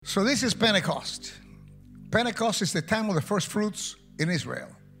So this is Pentecost. Pentecost is the time of the first fruits in Israel.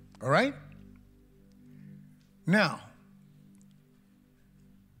 All right? Now,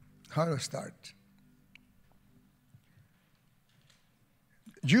 how to start?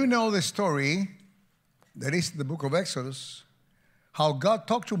 You know the story that is in the book of Exodus, how God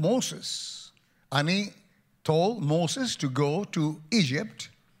talked to Moses, and he told Moses to go to Egypt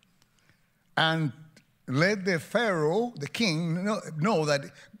and let the Pharaoh, the king, know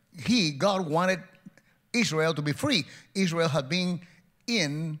that God wanted Israel to be free. Israel had been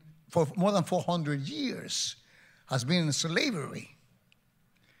in for more than 400 years, has been in slavery.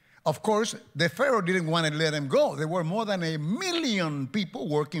 Of course, the Pharaoh didn't want to let them go. There were more than 1 million people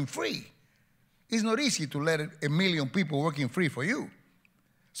working free. It's not easy to let 1 million people working free for you.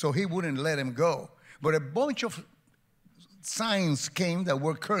 So he wouldn't let them go. But a bunch of signs came that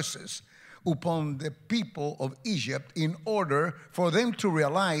were curses upon the people of Egypt in order for them to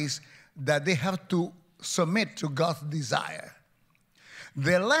realize that they have to submit to God's desire.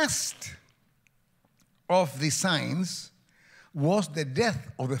 The last of the signs was the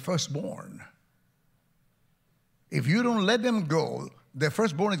death of the firstborn. If you don't let them go, the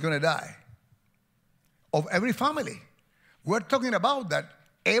firstborn is going to die. Of every family. We're talking about that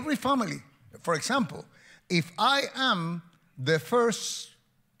every family. For example, if I am the firstborn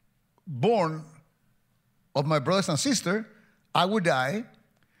of my brothers and sister, I would die.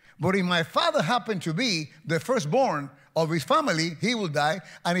 But if my father happened to be the firstborn of his family, he will die.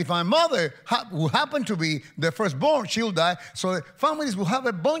 And if my mother who happened to be the firstborn, she'll die. So families will have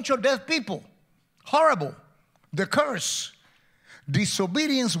a bunch of dead people. Horrible. The curse.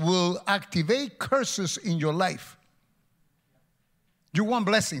 Disobedience will activate curses in your life. You want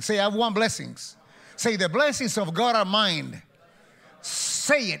blessings. Say, I want blessings. Say, the blessings of God are mine.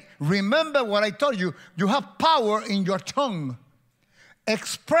 Say it. Remember what I told you. You have power in your tongue.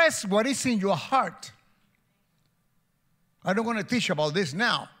 Express what is in your heart. I don't want to teach about this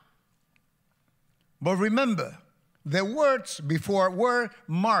now. But remember, the words before were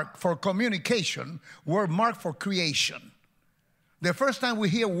marked for communication, were marked for creation. The first time we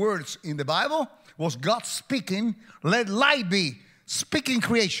hear words in the Bible was God speaking, let light be, speaking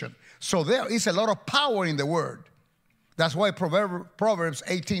creation. So there is a lot of power in the word. That's why Proverbs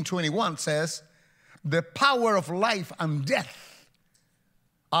 18:21 says, the power of life and death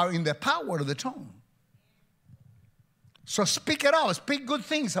are in the power of the tongue. So speak it out. Speak good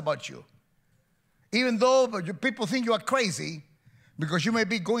things about you. Even though people think you are crazy because you may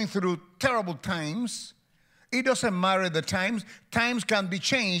be going through terrible times, it doesn't matter the times. Times can be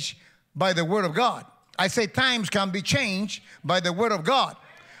changed by the word of God. I say times can be changed by the word of God.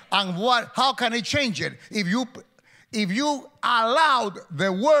 And how can it change it? If you allowed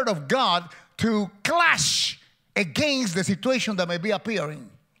the word of God to clash against the situation that may be appearing.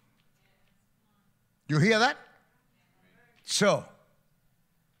 You hear that? So,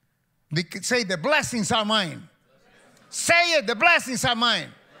 say the blessings are mine. Say it, the blessings are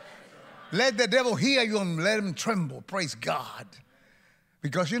mine. Let the devil hear you and let him tremble. Praise God.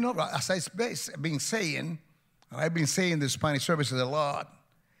 Because, as I've been saying the Spanish services a lot,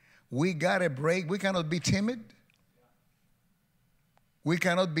 we got to break. We cannot be timid. We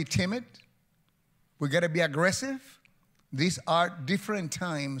cannot be timid. We got to be aggressive. These are different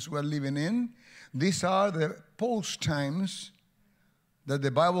times we're living in. These are the post times that the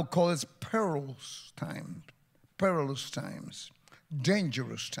Bible calls perilous times,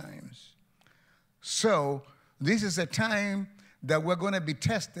 dangerous times. So this is a time that we're going to be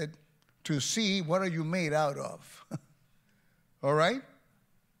tested to see what are you made out of. All right?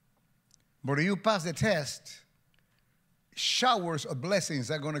 But if you pass the test, showers of blessings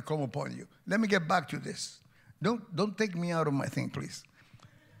are going to come upon you. Let me get back to this. Don't take me out of my thing, please.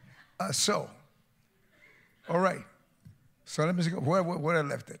 All right. So let me see where I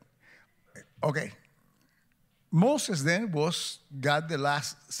left it. Okay. Moses then got the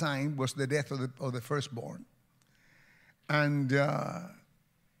last sign, was the death of the firstborn. And the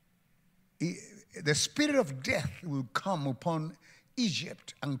spirit of death will come upon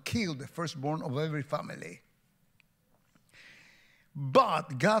Egypt and kill the firstborn of every family.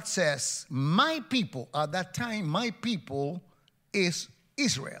 But God says, my people, at that time, my people is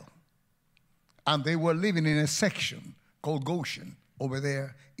Israel. And they were living in a section called Goshen over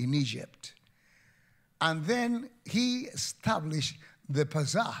there in Egypt. And then he established the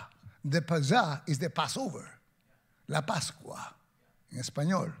Pasah. The Pasah is the Passover, la Pascua in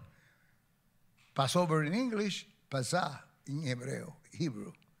Español. Passover in English, Pasah in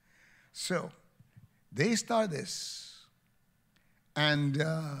Hebrew. So they start this. And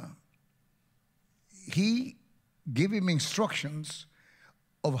he gave him instructions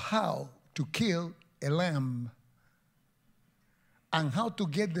of how to kill a lamb and how to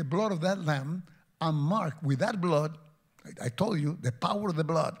get the blood of that lamb and mark with that blood. I told you the power of the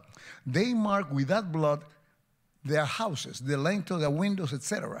blood. They mark with that blood their houses, the lintel, their windows,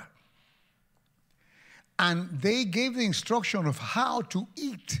 etc. And they gave the instruction of how to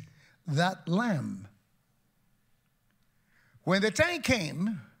eat that lamb. When the time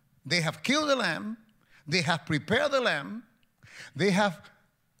came, they have killed the lamb, they have prepared the lamb, they have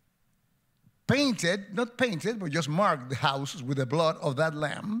painted, not painted, but just marked the houses with the blood of that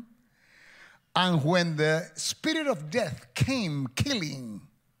lamb. And when the spirit of death came killing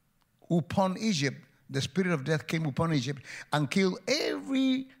upon Egypt, the spirit of death came upon Egypt and killed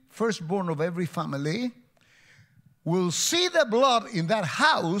every firstborn of every family, will see the blood in that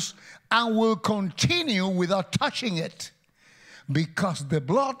house and will continue without touching it, because the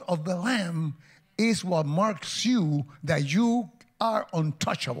blood of the lamb is what marks you that you are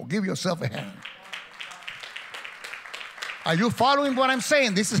untouchable. Give yourself a hand. Are you following what I'm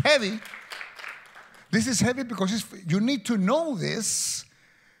saying? This is heavy. This is heavy because you need to know this,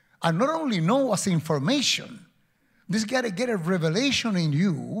 and not only know as information. This got to get a revelation in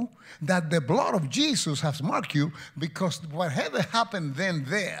you that the blood of Jesus has marked you, because whatever happened then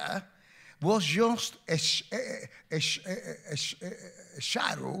there was just a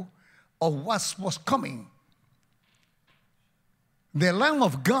shadow of what was coming. The Lamb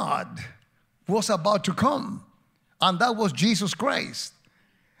of God was about to come, and that was Jesus Christ.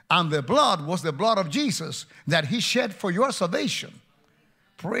 And the blood was the blood of Jesus that he shed for your salvation.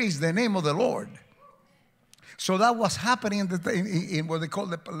 Praise the name of the Lord. So that was happening in what they call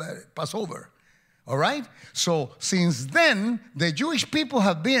the Passover. All right? So since then, the Jewish people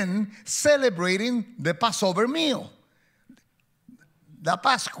have been celebrating the Passover meal. La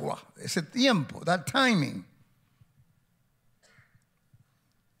Pascua, ese tiempo, that timing.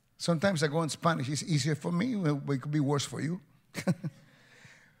 Sometimes I go in Spanish. It's easier for me. It could be worse for you.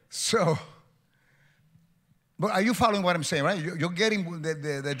 So, but are you following what I'm saying, right? You're getting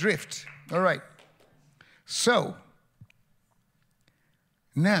the drift. All right. So,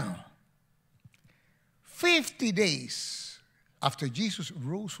 now, 50 days after Jesus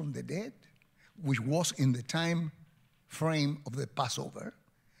rose from the dead, which was in the time frame of the Passover,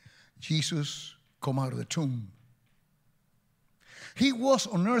 Jesus come out of the tomb. He was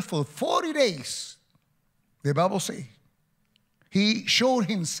on earth for 40 days, the Bible says. He showed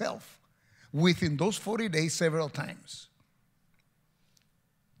himself within those 40 days several times.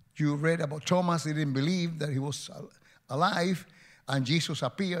 You read about Thomas. He didn't believe that he was alive. And Jesus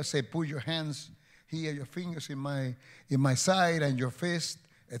appeared, said, put your hands here, your fingers in my side and your fist,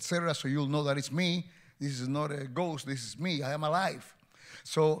 etc. So you'll know that it's me. This is not a ghost. This is me. I am alive.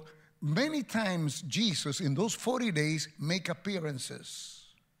 So many times Jesus in those 40 days make appearances.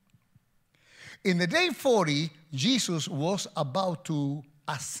 In the day 40, Jesus was about to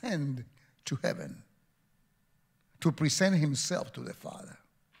ascend to heaven to present himself to the Father.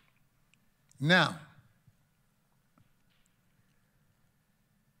 Now,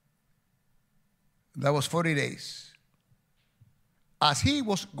 that was 40 days. As he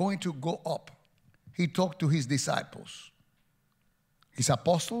was going to go up, he talked to his disciples, his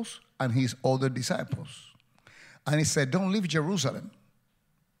apostles and his other disciples. And he said, don't leave Jerusalem.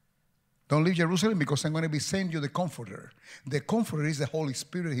 Don't leave Jerusalem, because I'm going to be sending you the Comforter. The Comforter is the Holy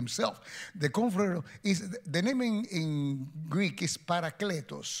Spirit himself. The Comforter is, the name in Greek is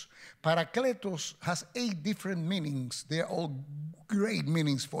Parakletos. Parakletos has 8 different meanings. They're all great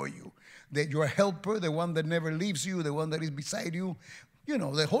meanings for you. That you're a helper, the one that never leaves you, the one that is beside you. You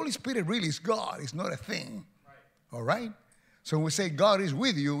know, the Holy Spirit really is God. It's not a thing. Right. All right? So when we say God is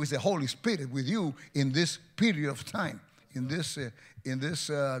with you, it's the Holy Spirit with you in this period of time, in this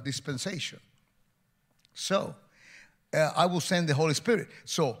dispensation. So, I will send the Holy Spirit.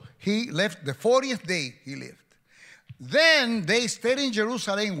 So, he left the 40th day he lived. Then they stayed in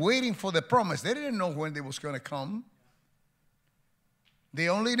Jerusalem waiting for the promise. They didn't know when they was going to come. They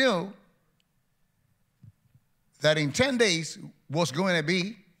only knew that in 10 days was going to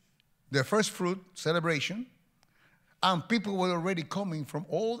be the first fruit celebration. And people were already coming from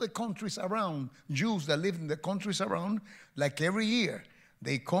all the countries around. Jews that lived in the countries around, like every year,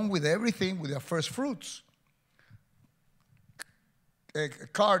 they come with everything, with their first fruits.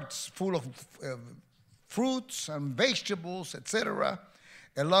 Carts full of fruits and vegetables, etc.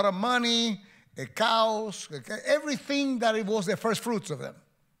 A lot of money, cows, everything that it was the first fruits of them.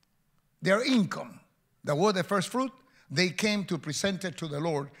 Their income, that was the first fruit, they came to present it to the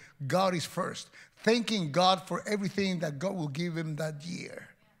Lord. God is first. Thanking God for everything that God will give him that year.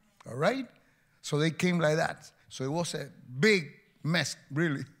 All right? So they came like that. So it was a big Mess,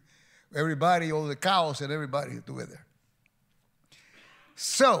 really. Everybody, all the cows and everybody together.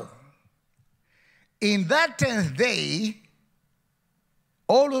 So, in that 10th day,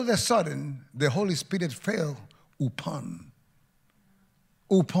 all of a sudden, the Holy Spirit fell upon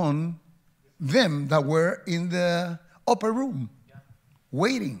them that were in the upper room,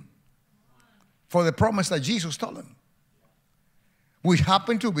 waiting for the promise that Jesus told them, which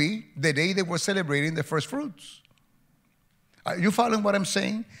happened to be the day they were celebrating the first fruits. Are you following what I'm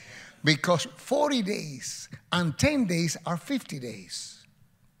saying? Because 40 days and 10 days are 50 days.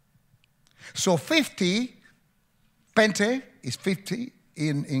 So 50, Pente is 50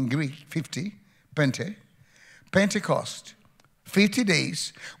 in Greek, 50, Pente. Pentecost, 50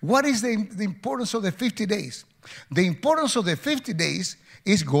 days. What is the importance of the 50 days? The importance of the 50 days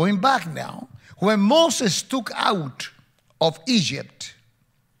is going back now. When Moses took out of Egypt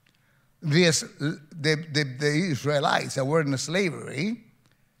the Israelites that were in slavery,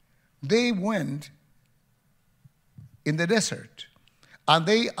 they went in the desert and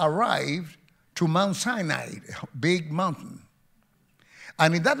they arrived to Mount Sinai, a big mountain.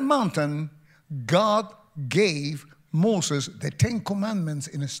 And in that mountain, God gave Moses the 10 Commandments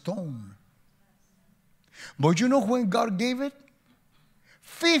in a stone. But you know when God gave it?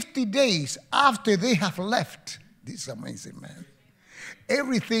 50 days after they have left. This is amazing, man.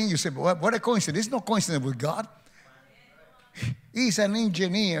 Everything you say, what a coincidence. There's no coincidence with God. He's an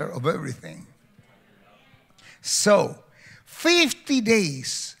engineer of everything. So, 50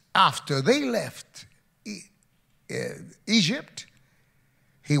 days after they left Egypt,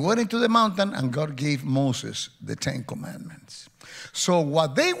 he went into the mountain and God gave Moses the 10 Commandments. So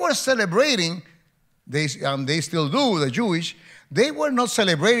what they were celebrating, they still do, the Jewish, they were not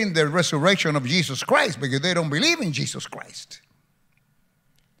celebrating the resurrection of Jesus Christ because they don't believe in Jesus Christ.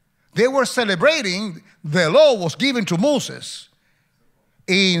 They were celebrating the law was given to Moses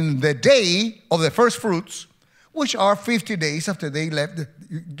in the day of the first fruits, which are 50 days after they left.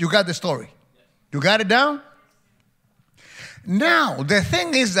 You got the story? You got it down? Now, the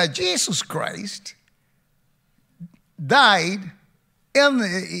thing is that Jesus Christ died in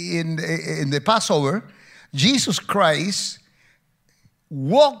the Passover. Jesus Christ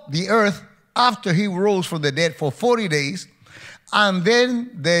walked the earth after he rose from the dead for 40 days. And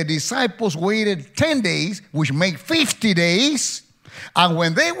then the disciples waited 10 days, which make 50 days. And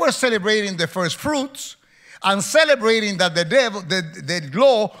when they were celebrating the first fruits and celebrating that the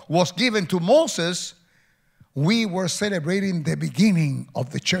law was given to Moses, we were celebrating the beginning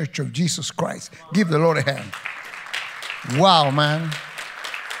of the church of Jesus Christ. Give the Lord a hand. Wow, man.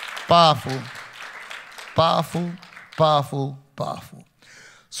 Powerful, powerful, powerful, powerful.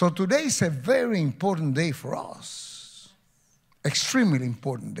 So today is a very important day for us. Extremely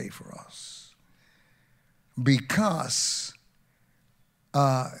important day for us. Because,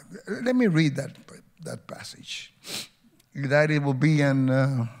 let me read that passage. That it will be in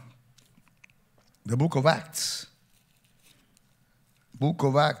the book of Acts. Book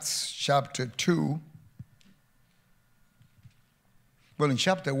of Acts, chapter 2. Well, in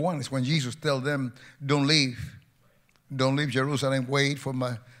chapter 1 is when Jesus tells them, don't leave. Don't leave Jerusalem. Wait for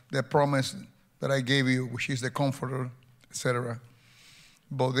the promise that I gave you, which is the Comforter, etc.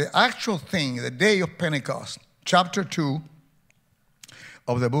 But the actual thing, the day of Pentecost, chapter 2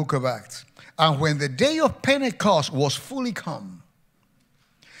 of the book of Acts. And when the day of Pentecost was fully come,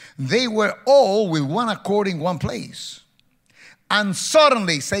 they were all with one accord in one place. And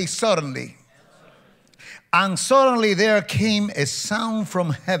suddenly, say suddenly. And suddenly there came a sound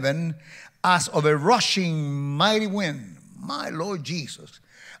from heaven as of a rushing mighty wind. My Lord Jesus.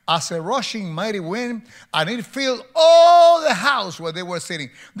 As a rushing mighty wind, and it filled all the house where they were sitting.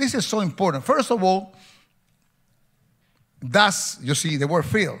 This is so important. First of all, that's, you see, the word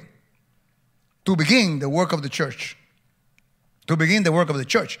filled. To begin the work of the church. To begin the work of the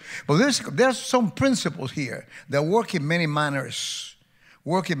church. But there's some principles here that work in many manners.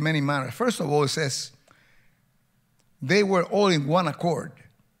 Work in many manners. First of all, it says, they were all in one accord.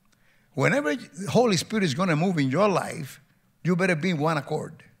 Whenever the Holy Spirit is going to move in your life, you better be in one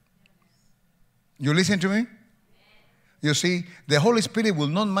accord. You listen to me? You see, the Holy Spirit will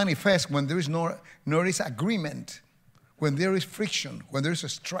not manifest when there is no agreement, when there is friction, when there is a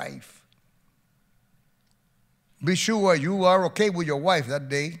strife. Be sure you are okay with your wife that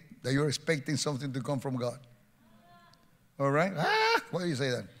day, that you're expecting something to come from God. All right? Why do you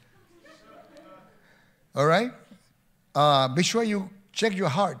say that? All right? Be sure you check your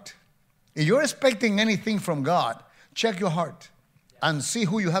heart. If you're expecting anything from God, check your heart and see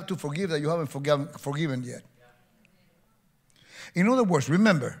who you have to forgive that you haven't forgiven yet. In other words,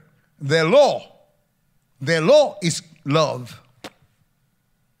 remember, the law is love.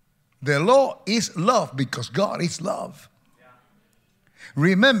 The law is love because God is love.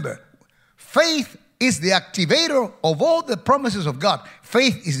 Remember, faith is the activator of all the promises of God.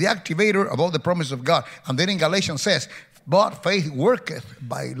 Faith is the activator of all the promises of God. And then in Galatians says, but faith worketh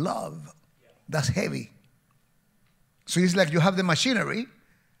by love. That's heavy. So it's like you have the machinery,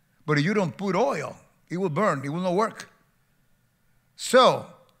 but if you don't put oil, it will burn. It will not work. So,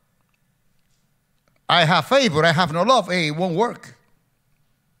 I have faith, but I have no love. Hey, it won't work.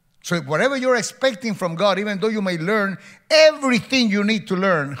 So whatever you're expecting from God, even though you may learn everything you need to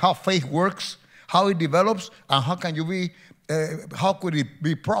learn, how faith works, how it develops, and how could it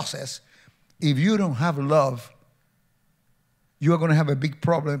be processed, if you don't have love, you are going to have a big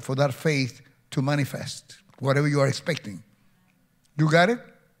problem for that faith to manifest, whatever you are expecting. You got it?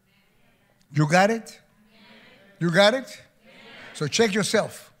 You got it? You got it? So check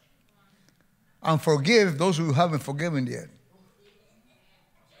yourself and forgive those who haven't forgiven yet.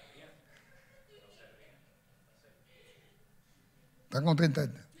 ¿Está contenta?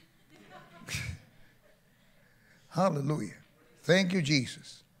 Hallelujah. Thank you,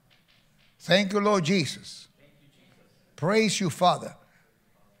 Jesus. Thank you, Lord Jesus. Praise you, Father.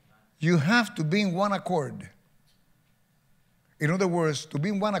 You have to be in one accord. In other words, to be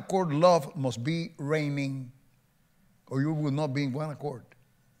in one accord, love must be reigning, or you will not be in one accord.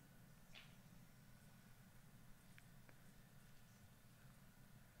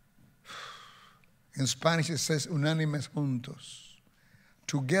 In Spanish it says, unánimes juntos.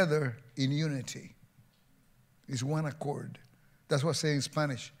 Together in unity. It's one accord. That's what I say in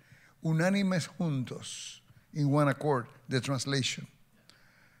Spanish. Unánimes juntos. In one accord, the translation.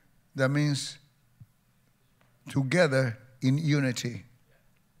 That means together in unity.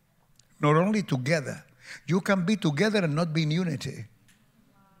 Not only together. You can be together and not be in unity.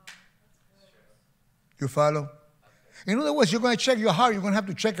 You follow? In other words, you're going to check your heart. You're going to have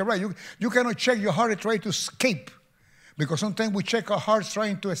to check it right. You cannot check your heart and try to escape. Because sometimes we check our hearts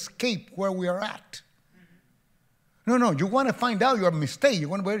trying to escape where we are at. No, you want to find out your mistake. You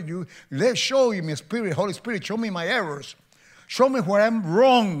want to let's show you my spirit, Holy Spirit, show me my errors. Show me where I'm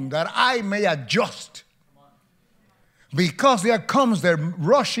wrong that I may adjust. Because there comes the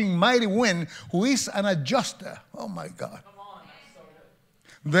rushing mighty wind who is an adjuster. Oh my God.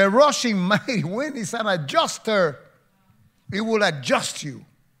 The rushing mighty wind is an adjuster. It will adjust you.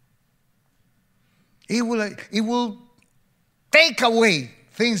 It will take away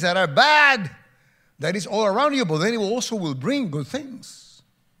things that are bad, that is all around you, but then it also will bring good things.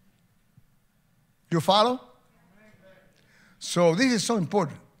 You follow? So this is so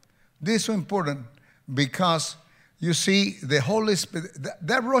important. This is so important because you see the Holy Spirit,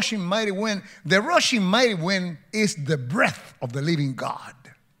 that rushing mighty wind, the rushing mighty wind is the breath of the living God.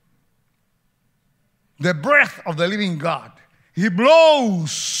 The breath of the living God. He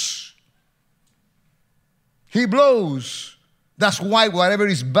blows. He blows. That's why whatever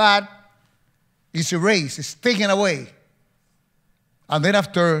is bad is erased, it's taken away. And then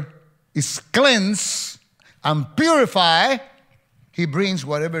after it's cleansed and purified, he brings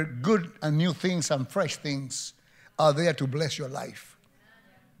whatever good and new things and fresh things are there to bless your life.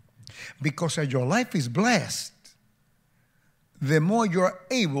 Because as your life is blessed, the more you're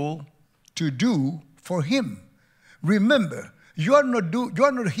able to do for him. Remember, you are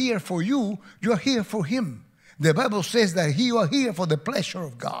not here for you, you're here for him. The Bible says that you are here for the pleasure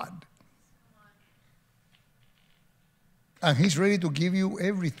of God. And he's ready to give you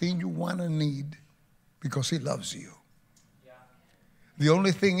everything you want and need because he loves you. Yeah. The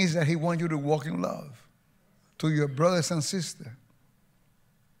only thing is that he wants you to walk in love to your brothers and sisters.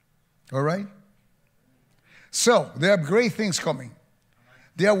 All right? So, there are great things coming.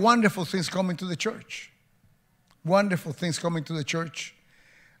 There are wonderful things coming to the church. Wonderful things coming to the church.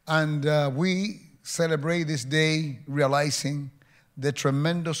 And we celebrate this day realizing the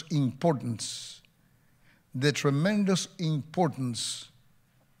tremendous importance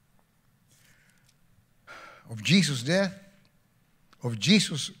of Jesus' death, of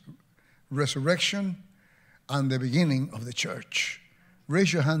Jesus' resurrection, and the beginning of the church.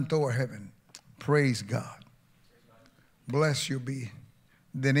 Raise your hand toward heaven. Praise God. Bless you be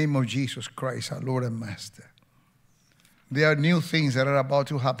the name of Jesus Christ, our Lord and Master. There are new things that are about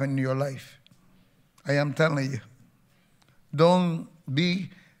to happen in your life. I am telling you. Do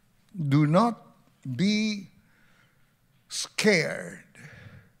not be scared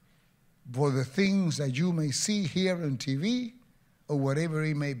for the things that you may see here on TV or whatever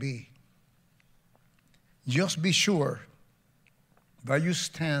it may be. Just be sure that you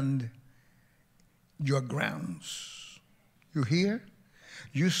stand your grounds. You hear?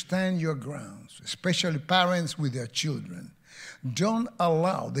 You stand your grounds, especially parents with their children. Don't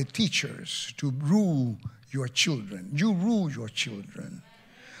allow the teachers to rule your children. You rule your children.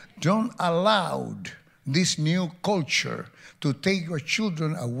 Don't allow this new culture to take your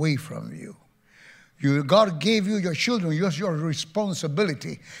children away from you. God gave you your children. It's your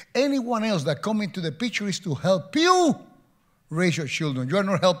responsibility. Anyone else that come into the picture is to help you raise your children. You are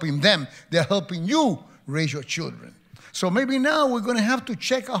not helping them. They're helping you raise your children. So maybe now we're going to have to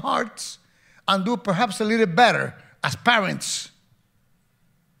check our hearts and do perhaps a little better as parents.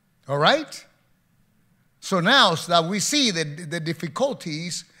 All right? So now so that we see the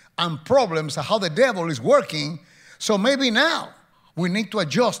difficulties and problems of how the devil is working, so maybe now we need to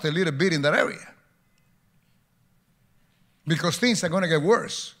adjust a little bit in that area. Because things are going to get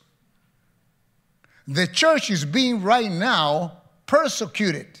worse. The church is being right now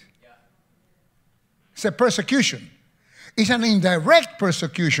persecuted. It's a persecution. It's an indirect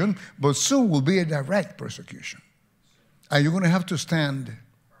persecution, but soon will be a direct persecution. And you're going to have to stand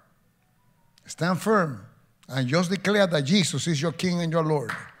firm, and just declare that Jesus is your King and your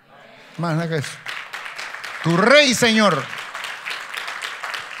Lord. Tu Rey, Señor.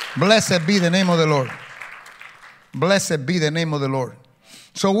 Blessed be the name of the Lord. Blessed be the name of the Lord.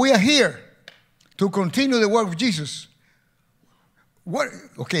 So we are here to continue the work of Jesus. What?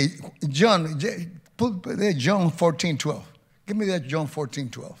 Okay, John, put there John 14:12. Give me that John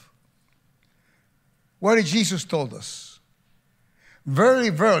 14:12. What did Jesus told us? Verily,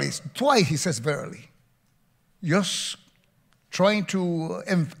 verily. Twice he says verily. Just trying to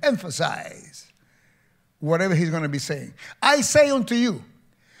emphasize whatever he's going to be saying. I say unto you,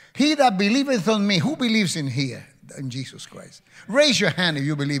 he that believeth on me, who believes in here? In Jesus Christ. Raise your hand if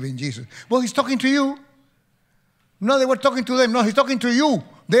you believe in Jesus. Well, he's talking to you. No, they were talking to them. No, he's talking to you.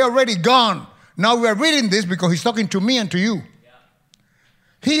 They're already gone. Now we are reading this because he's talking to me and to you. Yeah.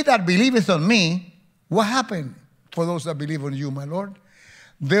 He that believeth on me, what happened for those that believe on you, my Lord?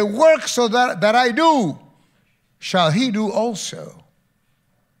 The works that I do, shall he do also.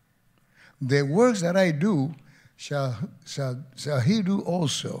 The works that I do, shall he do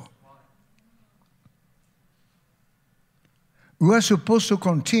also. We are supposed to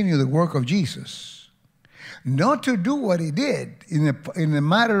continue the work of Jesus. Not to do what he did in the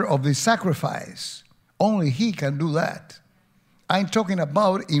matter of the sacrifice. Only he can do that. I'm talking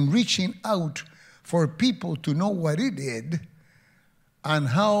about in reaching out for people to know what he did and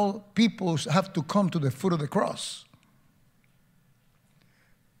how people have to come to the foot of the cross.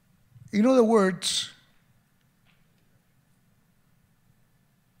 In other words,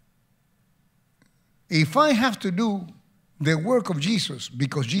 if I have to do the work of Jesus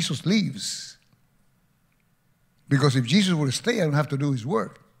because Jesus lives, because if Jesus would stay, I don't have to do his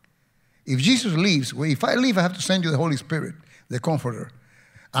work. If Jesus leaves, well, if I leave, I have to send you the Holy Spirit, the Comforter.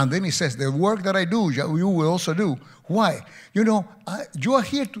 And then he says, the work that I do, you will also do. Why? You know, you are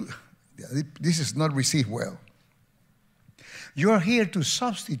here to, this is not received well. You are here to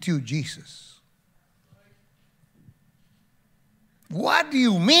substitute Jesus. What do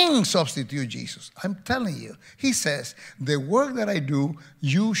you mean substitute Jesus? I'm telling you. He says, the work that I do,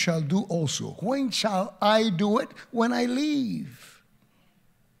 you shall do also. When shall I do it? When I leave.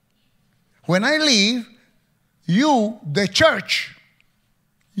 When I leave, you, the church,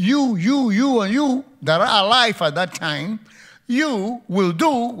 you, and you that are alive at that time, you will do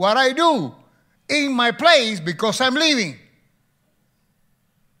what I do in my place because I'm leaving.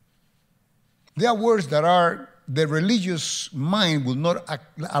 There are words that are the religious mind will not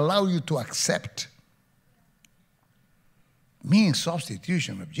allow you to accept. Meaning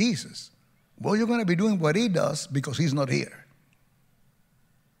substitution of Jesus. Well, you're going to be doing what he does because he's not here.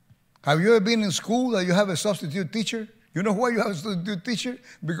 Have you ever been in school that you have a substitute teacher? You know why you have a substitute teacher?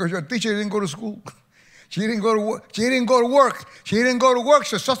 Because your teacher didn't go to school. She didn't go to work. She didn't go to work. She didn't go to work,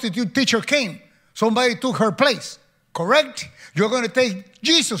 so substitute teacher came. Somebody took her place. Correct? You're going to take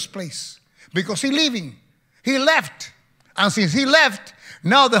Jesus' place because he's leaving. He left. And since he left,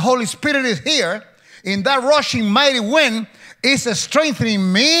 now the Holy Spirit is here. In that rushing mighty wind is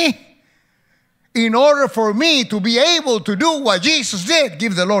strengthening me in order for me to be able to do what Jesus did.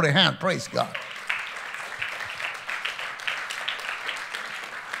 Give the Lord a hand. Praise God.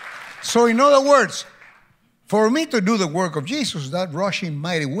 So in other words, for me to do the work of Jesus, that rushing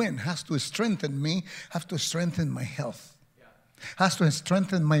mighty wind has to strengthen me, has to strengthen my health. Has to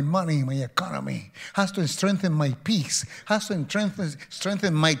strengthen my money, my economy. Has to strengthen my peace. Has to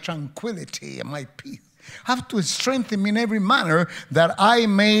strengthen my tranquility and my peace. Have to strengthen me in every manner that I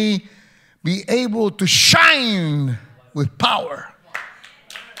may be able to shine with power.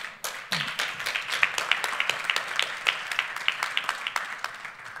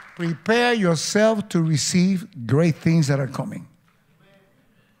 Prepare yourself to receive great things that are coming.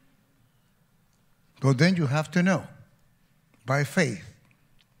 But then you have to know, by faith,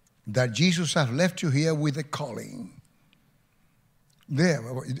 that Jesus has left you here with a calling. There,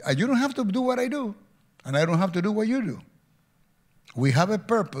 you don't have to do what I do, and I don't have to do what you do. We have a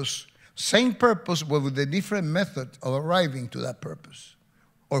purpose, same purpose, but with a different method of arriving to that purpose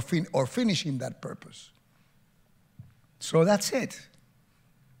or finishing that purpose. So that's it.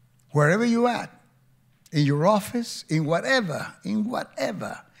 Wherever you at, in your office, in whatever,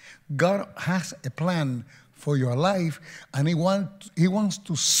 God has a plan for your life, and He wants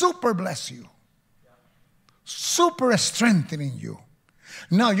to super bless you, super strengthening you.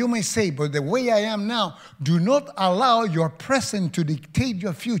 Now you may say, but the way I am now, do not allow your present to dictate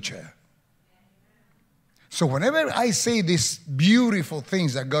your future. So whenever I say these beautiful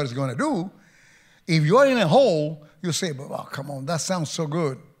things that God is going to do, if you're in a hole, you say, oh, come on, that sounds so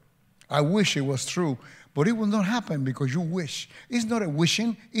good. I wish it was true. But it will not happen because you wish. It's not a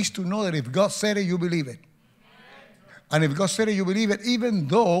wishing. It's to know that if God said it, you believe it. And if God said it, you believe it, even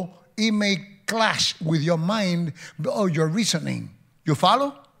though it may clash with your mind or your reasoning. You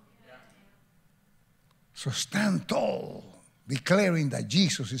follow? So stand tall, declaring that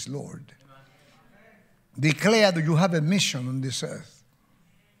Jesus is Lord. Declare that you have a mission on this earth.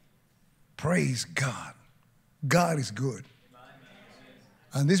 Praise God. God is good.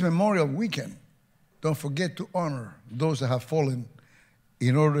 And this Memorial Weekend, don't forget to honor those that have fallen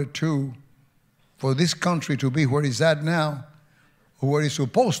in order for this country to be where it's at now, or where it's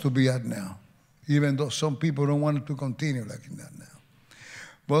supposed to be at now, even though some people don't want it to continue like that now.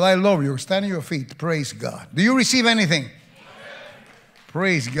 But I love you. Stand on your feet. Praise God. Do you receive anything? Amen.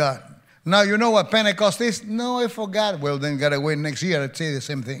 Praise God. Now you know what Pentecost is? No, I forgot. Well, then gotta wait next year to say the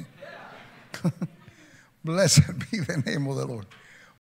same thing. Blessed be the name of the Lord.